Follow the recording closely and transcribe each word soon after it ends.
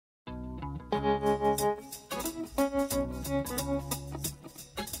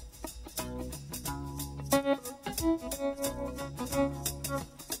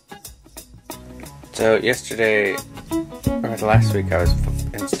So yesterday, or last week, I was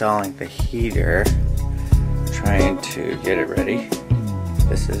installing the heater, trying to get it ready.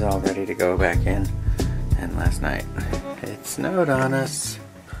 This is all ready to go back in, and last night it snowed on us.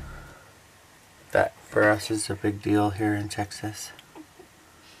 That for us is a big deal here in Texas.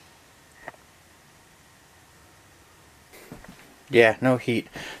 Yeah, no heat,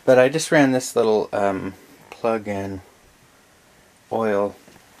 but I just ran this little plug-in oil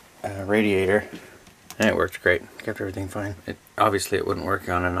radiator. And it worked great. Kept everything fine. Obviously it wouldn't work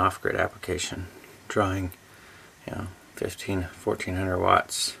on an off-grid application, drawing, 1400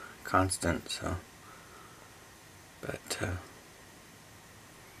 watts constant. So, but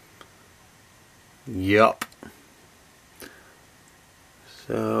yup.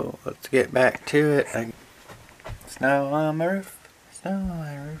 So let's get back to it. Snow on my roof. Snow on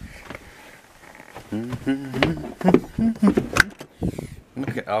my roof.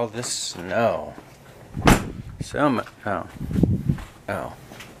 Look at all this snow. Oh.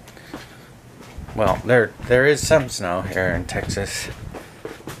 Well, there is some snow here in Texas.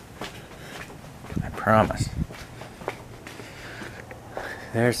 I promise.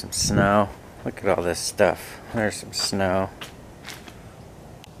 There's some snow. Look at all this stuff. There's some snow.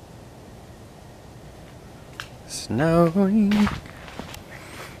 Snowing.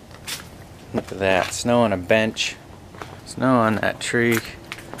 Look at that. Snow on a bench. Snow on that tree.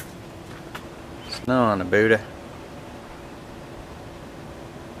 Snow on a Buddha.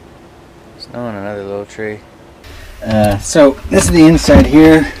 Snow on another little tree. So this is the inside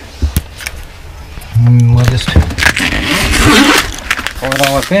here. And we'll just pull it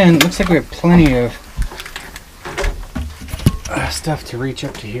all up in. Looks like we have plenty of stuff to reach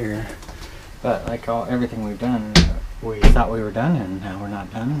up to here. But like everything we've done, we thought we were done, and now we're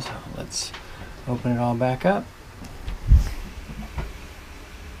not done. So let's open it all back up.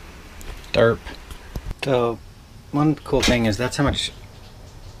 Derp. So one cool thing is that's how much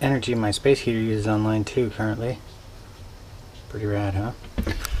energy my space heater uses online too currently. Pretty rad, huh?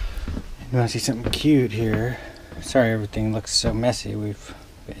 You want to see something cute here? Sorry everything looks so messy.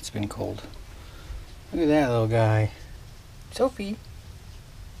 It's been cold. Look at that little guy. Sophie.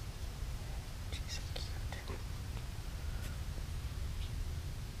 She's so cute.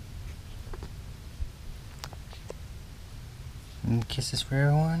 And kisses for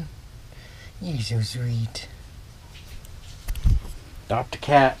everyone. You're so sweet. Adopt a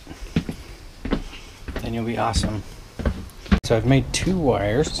cat, and you'll be awesome. So I've made 2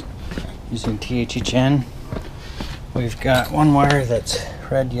 wires using THHN. We've got one wire that's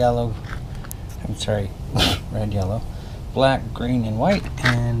red, yellow, black, green, and white,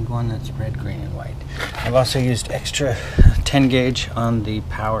 and one that's red, green, and white. I've also used extra 10 gauge on the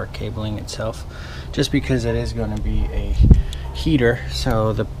power cabling itself, just because it is going to be a heater.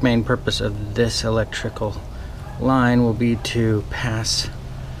 So the main purpose of this electrical line will be to pass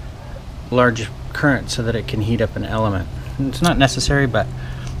large current so that it can heat up an element. It's not necessary, but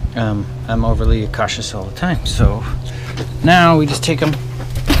I'm overly cautious all the time. So now we just take them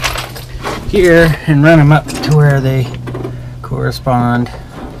here and run them up to where they correspond,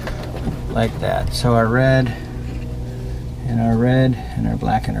 like that. So our red and our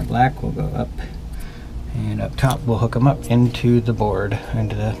black and our black will go up, and up top we'll hook them up into the board,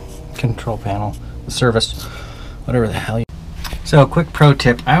 into the control panel, the service, whatever the hell. So a quick pro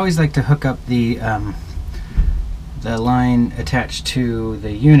tip, I always like to hook up the line attached to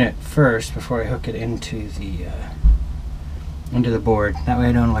the unit first before I hook it into the board. That way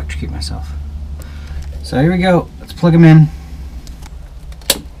I don't electrocute myself. So here we go, let's plug them in.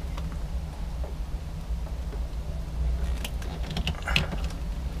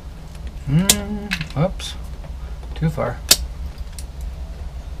 Whoops, too far.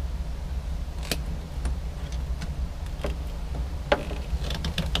 I'll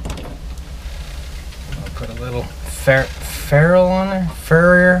put a little ferrule on there.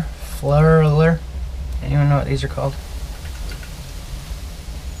 Furler. Anyone know what these are called?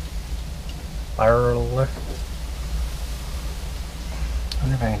 Furler. I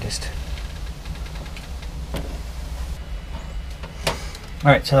wonder if I can just.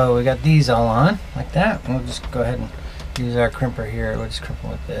 Alright, so we got these all on, like that. We'll just go ahead and use our crimper here. We'll just crimp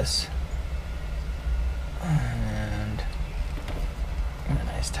them with this. And a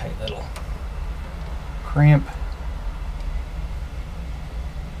nice tight little crimp.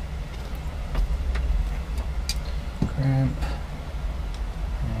 Crimp.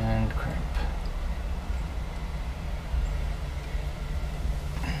 And crimp.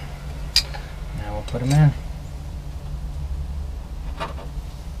 put them in.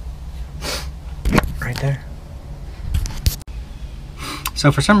 Right there.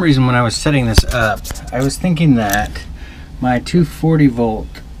 So for some reason when I was setting this up, I was thinking that my 240 volt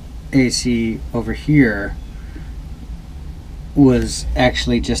AC over here was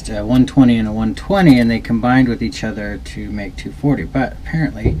actually just a 120 and a 120, and they combined with each other to make 240, but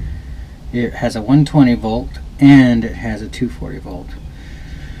apparently it has a 120 volt and it has a 240 volt.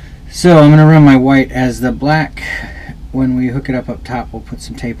 So I'm going to run my white as the black. When we hook it up top, we'll put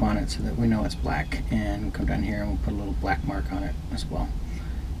some tape on it so that we know it's black, and we'll come down here and we'll put a little black mark on it as well.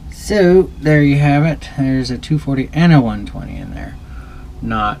 So there you have it. There's a 240 and a 120 in there,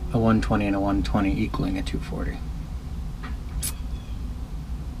 not a 120 and a 120 equaling a 240.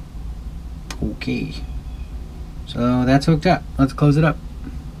 Okay, so that's hooked up. Let's close it up.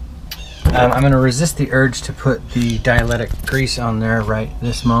 I'm going to resist the urge to put the dielectric grease on there right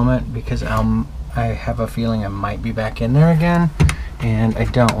this moment, because I have a feeling I might be back in there again, and I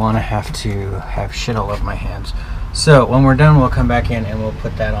don't want to have shit all over my hands. So when we're done, we'll come back in and we'll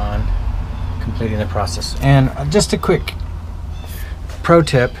put that on, completing the process. And just a quick pro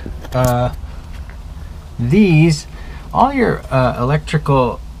tip, all your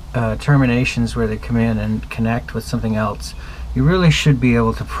electrical terminations where they come in and connect with something else, you really should be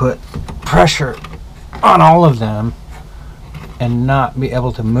able to put pressure on all of them and not be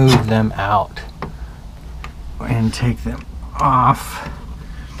able to move them out and take them off.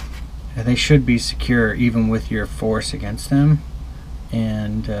 And they should be secure even with your force against them,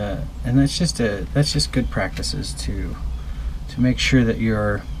 and that's just good practices to make sure that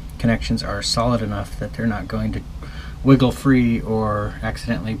your connections are solid enough that they're not going to wiggle free or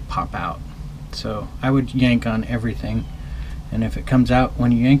accidentally pop out. So I would yank on everything, and if it comes out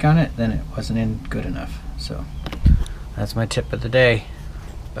when you yank on it, then it wasn't in good enough. So that's my tip of the day.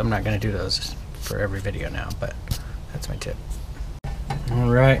 I'm not going to do those for every video now, but that's my tip.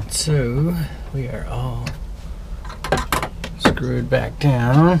 Alright, so we are all screwed back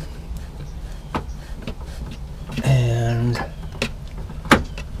down, and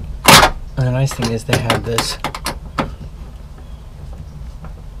the nice thing is they have this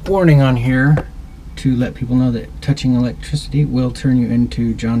warning on here to let people know that touching electricity will turn you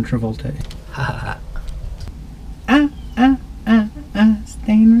into John Travolta. Ha ha.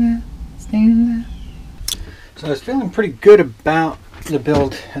 Staying alive. So I was feeling pretty good about the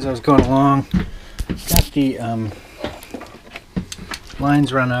build as I was going along. Got the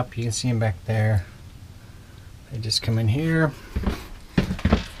lines run up. You can see them back there. They just come in here,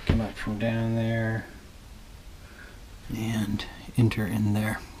 come up from down there, and enter in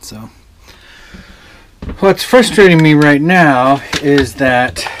there. So what's frustrating me right now is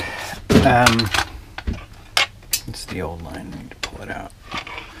that it's the old line. I need to pull it out.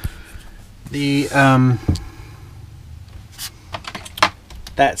 The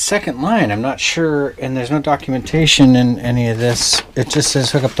that second line, I'm not sure, and there's no documentation in any of this. It just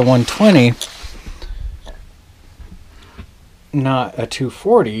says hook up to 120, not a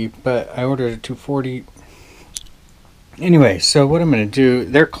 240, but I ordered a 240. Anyway, so what I'm going to do,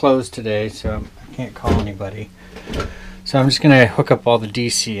 they're closed today, so I can't call anybody. So I'm just going to hook up all the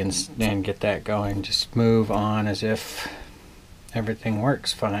DC and get that going. Just move on as if everything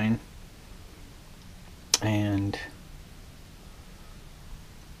works fine. And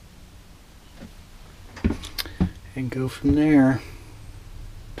go from there.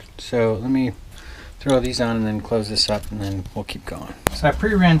 So let me throw these on and then close this up, and then we'll keep going. So I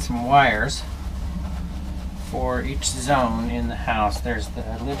pre-ran some wires for each zone in the house. There's the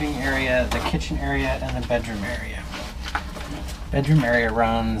living area, the kitchen area, and the bedroom area. Bedroom area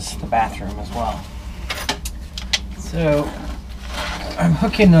runs the bathroom as well. So I'm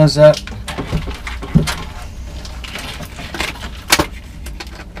hooking those up.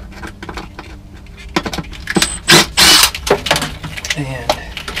 And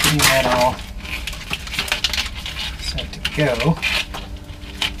getting that all set to go.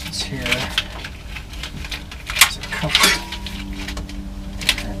 This here is a couple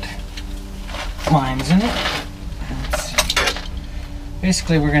different lines in it. Let's see.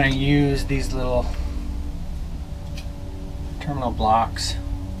 Basically, we're going to use these little terminal blocks.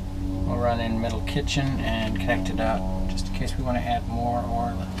 We'll run in middle kitchen and connect it up, just in case we want to add more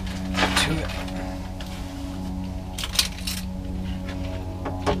or to it.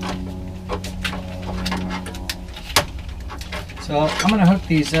 So I'm going to hook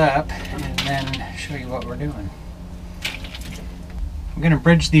these up and then show you what we're doing. I'm going to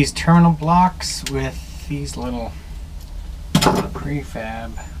bridge these terminal blocks with these little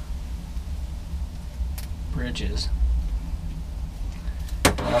prefab bridges.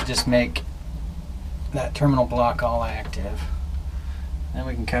 I'll just make that terminal block all active. Then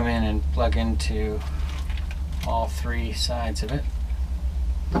we can come in and plug into all three sides of it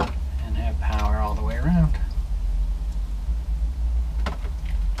and have power all the way around.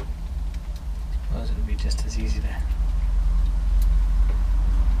 Suppose it would be just as easy to.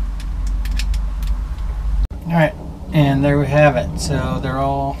 Alright, and there we have it. So they're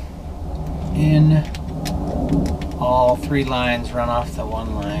all in. All three lines run off the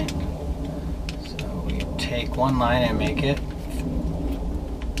one line. So we take one line and make it,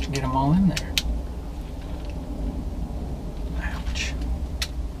 get them all in there. Ouch.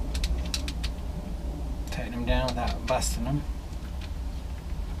 Tighten them down without busting them.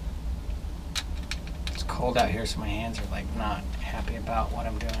 It's cold out here, so my hands are like not happy about what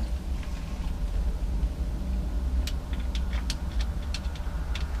I'm doing.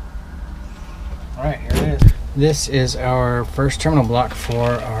 Alright, here it is. This is our first terminal block for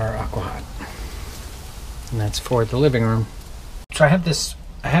our Aquahot. And that's for the living room. So I have this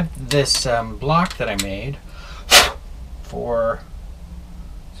block that I made for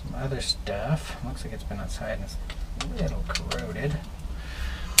some other stuff. Looks like it's been outside and it's a little corroded.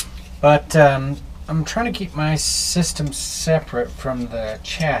 But I'm trying to keep my system separate from the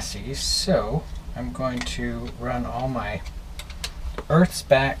chassis, so I'm going to run all my earths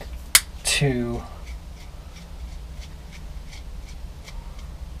back to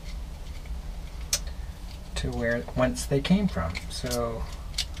whence they came from. So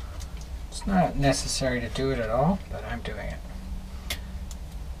it's not necessary to do it at all, but I'm doing it.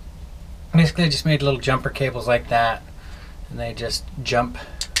 Basically I just made little jumper cables like that, and they just jump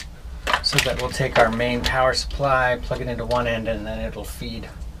so that we'll take our main power supply, plug it into one end, and then it'll feed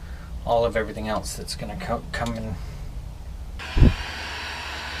all of everything else that's going to come in.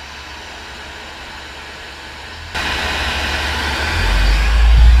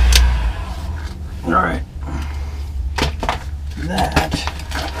 Alright, that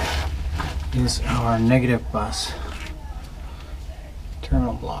is our negative bus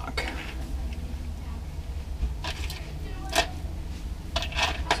terminal block.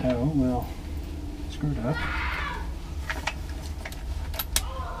 So we'll screw it up.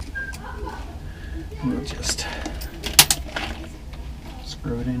 We'll just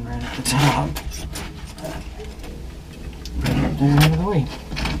screw it in right at the top. Right there out of the way.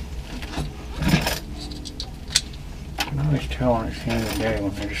 I can always tell when it's the end of the day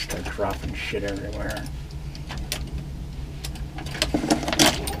when they just start dropping shit everywhere.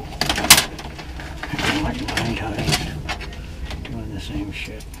 I don't like mind how they're doing the same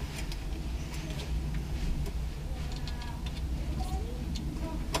shit.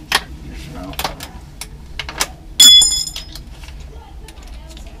 So.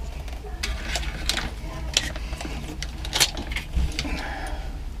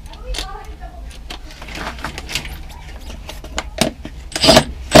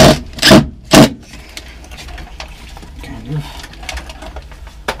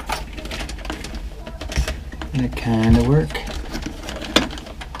 They kind of work.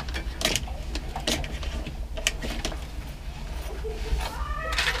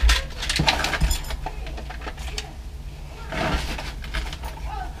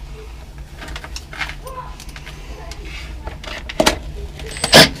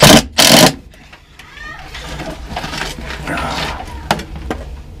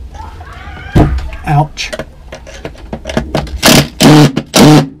 Ouch.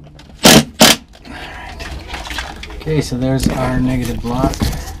 Okay, so there's our negative block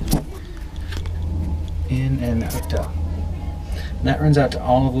in and hooked up. And that runs out to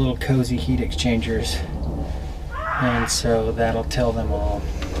all of the little cozy heat exchangers, and so that'll tell them all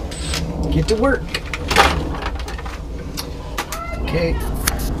get to work. Okay,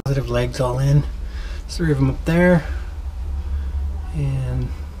 positive legs all in, 3 of them up there, and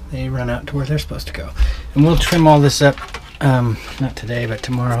they run out to where they're supposed to go. And we'll trim all this up, not today but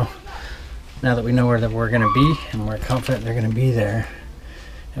tomorrow. Now that we know where we're going to be and we're confident they're going to be there,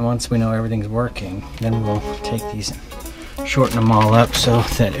 and once we know everything's working, then we'll take these and shorten them all up so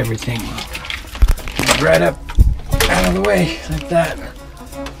that everything will right up out of the way like that.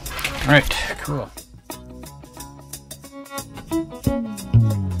 Alright, cool.